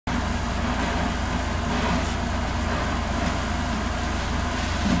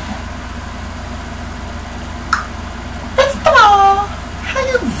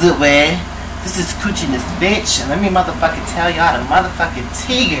Zoe. This is Coochieness, bitch. And let me motherfucking tell y'all the motherfucking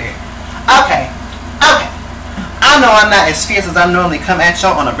tigger. Okay. I know I'm not as fierce as I normally come at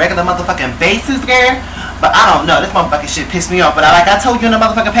y'all on a regular motherfucking basis, girl. But I don't know. This motherfucking shit pissed me off. But like I told you in the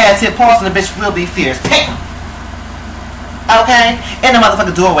motherfucking past, hit pause and the bitch will be fierce. Damn. Okay? In the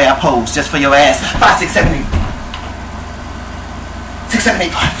motherfucking doorway I pose just for your ass. 5, 6, 7, 8. 6, 7,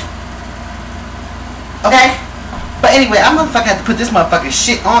 8, 5. Okay? But anyway, I motherfucking have to put this motherfucking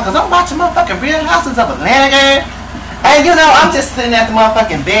shit on because I'm watching motherfucking Real Houses of Atlanta, girl. And you know, I'm just sitting at the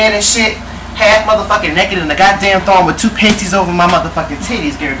motherfucking bed and shit, half motherfucking naked in the goddamn thong with 2 panties over my motherfucking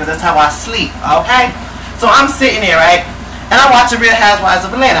titties, girl, because that's how I sleep, okay? So I'm sitting there, right? And I'm watching Real Housewives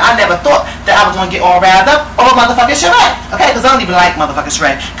of Atlanta. I never thought that I was going to get all riled up over motherfucking Sheree. Okay? Because I don't even like motherfucking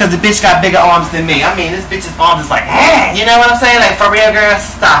Sheree. Because the bitch got bigger arms than me. I mean, this bitch's arms is like, you know what I'm saying? Like, for real, girl,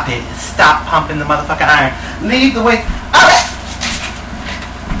 stop it. Stop pumping the motherfucking iron. Leave the weights. Okay.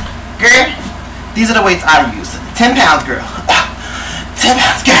 Girl, these are the weights I use. 10 pounds, girl. 10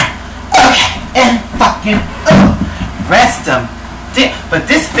 pounds, girl. Okay. And fucking, rest them. But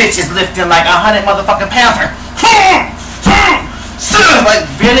this bitch is lifting like 100 motherfucking pounds. Like,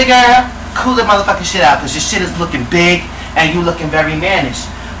 really, girl? Cool the motherfucking shit out, because your shit is looking big and you looking very mannish.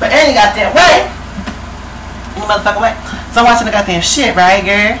 But any goddamn way, any motherfucking way. So I'm watching the goddamn shit, right,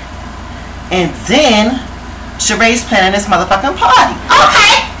 girl? And then Sheree's planning this motherfucking party.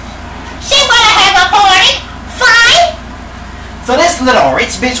 Okay, she wanna have a party. Fine. So this little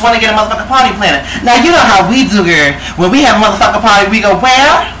rich bitch wanna get a motherfucking party planner. Now you know how we do, girl. When we have a motherfucking party, we go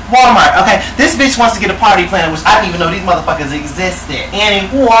where? Walmart. Okay, this bitch wants to get a party planner, which I didn't even know these motherfuckers existed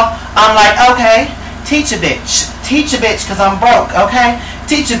anymore. I'm like, okay, teach a bitch, cause I'm broke. Okay,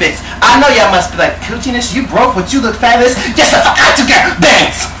 teach a bitch. I know y'all must be like, Coochieness, you broke, but you look fabulous. Yes, the fuck I do, girl.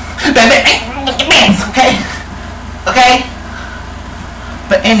 Bangs, bangs. Okay.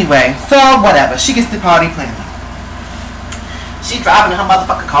 But anyway, so whatever. She gets the party planner. She driving in her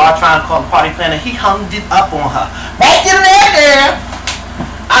motherfucking car trying to call the party planner. He hung it up on her. Right in there, girl.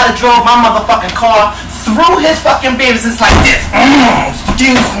 I done drove my motherfucking car through his fucking business like this.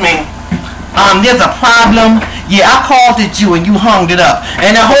 Excuse me. There's a problem. Yeah, I called it you and you hung it up.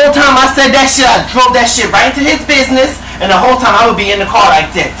 And the whole time I said that shit, I drove that shit right into his business. And the whole time I would be in the car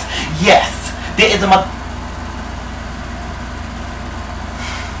like this. Yes, there is a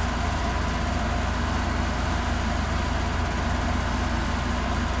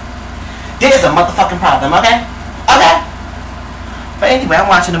There's a motherfucking problem, okay? Okay? But anyway, I'm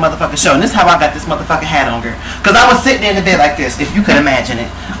watching the motherfucking show, and this is how I got this motherfucking hat on, girl. Because I was sitting in the bed like this, if you could imagine it.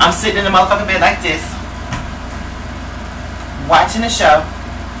 I'm sitting in the motherfucking bed like this, watching the show.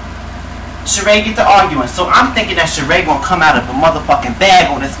 Sheree get to arguing, so I'm thinking that Sheree gonna come out of a motherfucking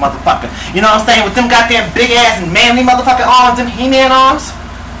bag on this motherfucker. You know what I'm saying? With them goddamn big ass and manly motherfucking arms, them He-Man arms.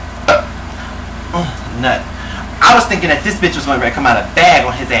 Nut. I was thinking that this bitch was gonna come out of a bag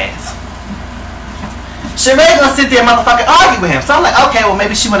on his ass. Sheree gonna sit there and motherfucking argue with him. So I'm like, okay, well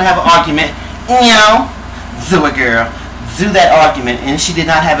maybe she wanna have an argument. You know, do it, girl. Do that argument. And she did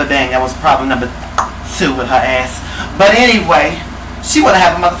not have a bang. That was problem number 2 with her ass. But anyway, she wanna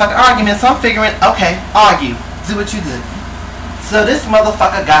have a motherfucking argument. So I'm figuring, okay, argue. Do what you do. So this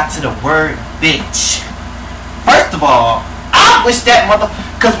motherfucker got to the word bitch. First of all, I wish that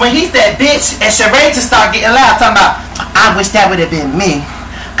cause when he said bitch and Sheree just started getting loud talking about, I wish that would have been me.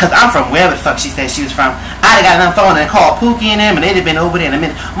 Cause I'm from wherever the fuck she said she was from. I'd have got on the phone and called Pookie and them and they'd have been over there in a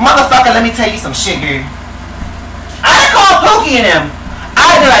minute. Motherfucker, let me tell you some shit, girl. I'd call Pookie and them.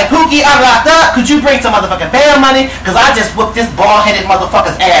 I'd be like, Pookie, I'm locked up. Could you bring some motherfucking bail money? Cause I just whooped this bald-headed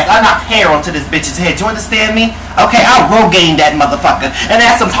motherfucker's ass. I knocked hair onto this bitch's head. You understand me? Okay, I'll Rogaine that motherfucker. And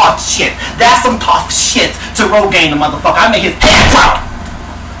that's some tough shit. That's some tough shit to Rogaine the motherfucker. I make his ass drop.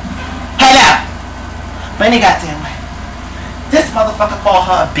 Head out. But any goddamn way. This motherfucker called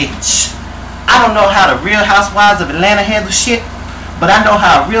her a bitch. I don't know how the Real Housewives of Atlanta handle shit, but I know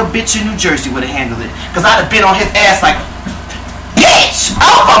how a real bitch in New Jersey would have handled it. Cause I'd have been on his ass like, bitch!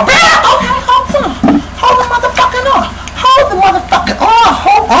 Oh, for real? Okay, hold on. Hold the motherfucking on. Hold the motherfucking on.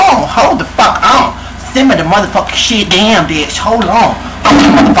 Hold on. Hold the fuck on. Simmer the motherfucking shit down, bitch. Hold on. Hold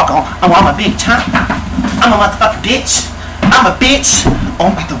the motherfucker on. Oh, I'm a bitch, huh? I'm a motherfucking bitch. I'm a bitch.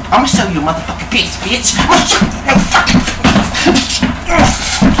 Oh, I'm gonna show you a motherfucking bitch, bitch. I'm gonna show you a motherfucking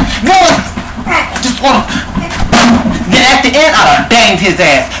just wanna. Then at the end, I done banged his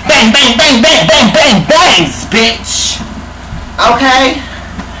ass. Bang, bang, bang, bang, bang, bang, bangs, bitch. Okay?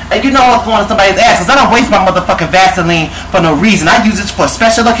 And you know what's going on somebody's ass, cause I don't waste my motherfucking Vaseline for no reason. I use it for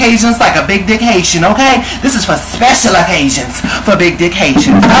special occasions like a big dick Haitian, okay? This is for special occasions for big dick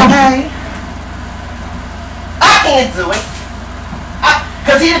Haitians, okay? I can't do it.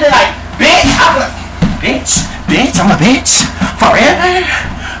 Cause he'd be like, bitch, bitch, I'm a bitch. Forever.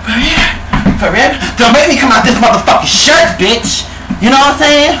 Don't make me come out this motherfucking shirt, bitch. You know what I'm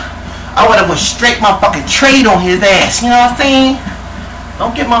saying? I would have went straight motherfucking trade on his ass. You know what I'm saying?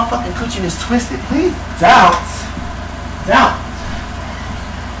 Don't get my fucking Coochieness twisted, please. Don't.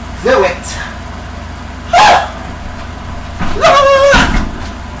 Do it.